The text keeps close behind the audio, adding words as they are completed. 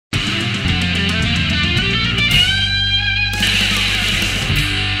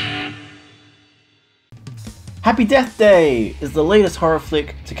Happy Death Day is the latest horror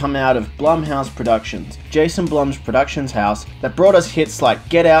flick to come out of Blumhouse Productions, Jason Blum's productions house that brought us hits like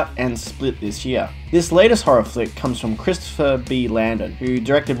Get Out and Split this year. This latest horror flick comes from Christopher B. Landon, who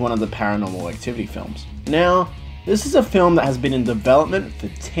directed one of the Paranormal Activity films. Now, this is a film that has been in development for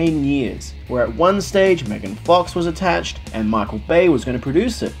 10 years, where at one stage Megan Fox was attached and Michael Bay was going to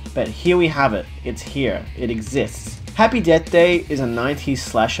produce it. But here we have it, it's here, it exists. Happy Death Day is a 90s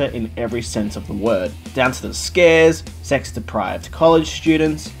slasher in every sense of the word, down to the scares, sex-deprived college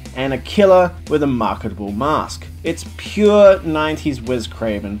students, and a killer with a marketable mask. It's pure 90s Wes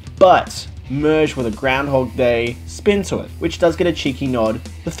Craven, but merged with a Groundhog Day spin to it, which does get a cheeky nod.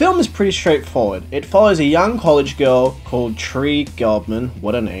 The film is pretty straightforward. It follows a young college girl called Tree Geldman,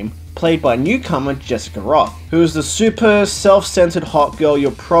 what a name, played by newcomer Jessica Roth, who is the super self-centered hot girl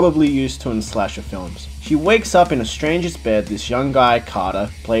you're probably used to in slasher films. She wakes up in a stranger's bed, this young guy, Carter,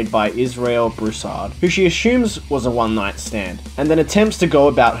 played by Israel Broussard, who she assumes was a one-night stand, and then attempts to go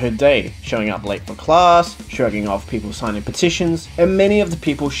about her day, showing up late for class, shrugging off people signing petitions, and many of the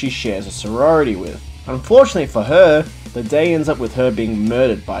people she shares a sorority with. Unfortunately for her, the day ends up with her being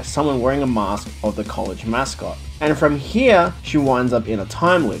murdered by someone wearing a mask of the college mascot. And from here, she winds up in a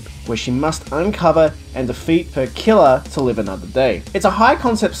time loop, where she must uncover and defeat her killer to live another day. It's a high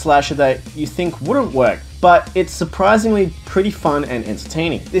concept slasher that you think wouldn't work, but it's surprisingly pretty fun and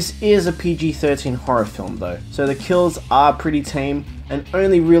entertaining. This is a PG-13 horror film though, so the kills are pretty tame and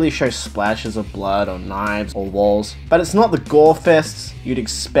only really show splashes of blood on knives or walls, but it's not the gore fests you'd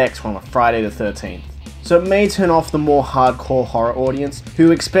expect from a Friday the 13th. So it may turn off the more hardcore horror audience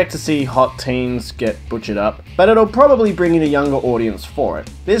who expect to see hot teens get butchered up, but it'll probably bring in a younger audience for it.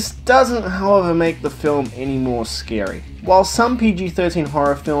 This doesn't, however, make the film any more scary. While some PG-13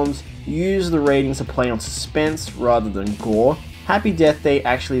 horror films use the rating to play on suspense rather than gore, Happy Death Day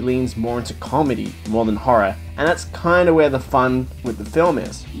actually leans more into comedy more than horror, and that's kinda where the fun with the film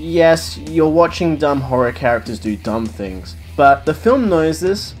is. Yes, you're watching dumb horror characters do dumb things, but the film knows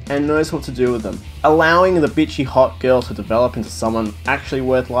this and knows what to do with them, allowing the bitchy hot girl to develop into someone actually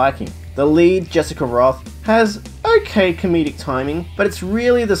worth liking. The lead, Jessica Roth, has okay comedic timing, but it's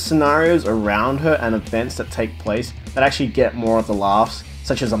really the scenarios around her and events that take place that actually get more of the laughs,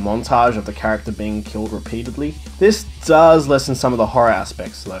 such as a montage of the character being killed repeatedly. This does lessen some of the horror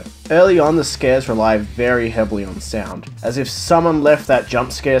aspects though. Early on, the scares rely very heavily on sound, as if someone left that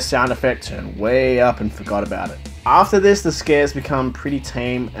jump scare sound effect turned way up and forgot about it. After this, the scares become pretty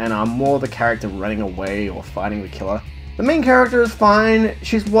tame and are more the character running away or fighting the killer. The main character is fine,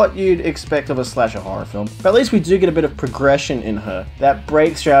 she's what you'd expect of a slasher horror film, but at least we do get a bit of progression in her that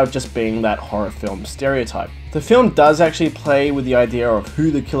breaks her out of just being that horror film stereotype. The film does actually play with the idea of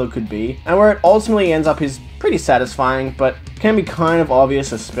who the killer could be, and where it ultimately ends up is pretty satisfying, but can be kind of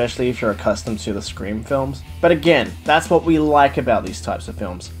obvious, especially if you're accustomed to the Scream films. But again, that's what we like about these types of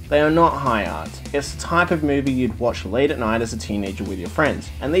films. They are not high art. It's the type of movie you'd watch late at night as a teenager with your friends,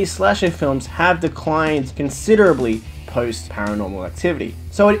 and these slasher films have declined considerably post Paranormal Activity.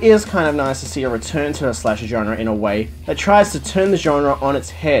 So it is kind of nice to see a return to the slasher genre in a way that tries to turn the genre on its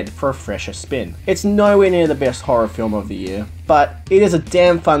head for a fresher spin. It's nowhere near the best horror film of the year, but it is a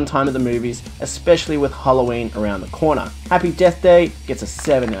damn fun time at the movies, especially with Halloween around the corner. Happy Death Day gets a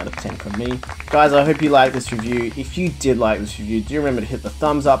 7 out of 10 from me. Guys, I hope you liked this review. If you did like this review, do remember to hit the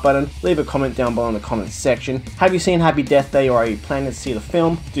thumbs up button, leave a comment down below in the comments section. Have you seen Happy Death Day or are you planning to see the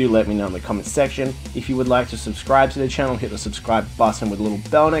film? Do let me know in the comments section. If you would like to subscribe to the channel, hit the subscribe button with a little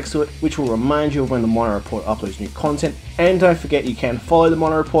bell next to it, which will remind you of when the Mono Report uploads new content. And don't forget you can follow the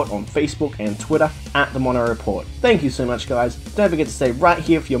Mono Report on Facebook and Twitter at the Mono Report. Thank you so much guys. Don't forget to stay right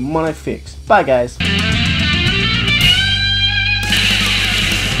here for your Mono Fix. Bye guys.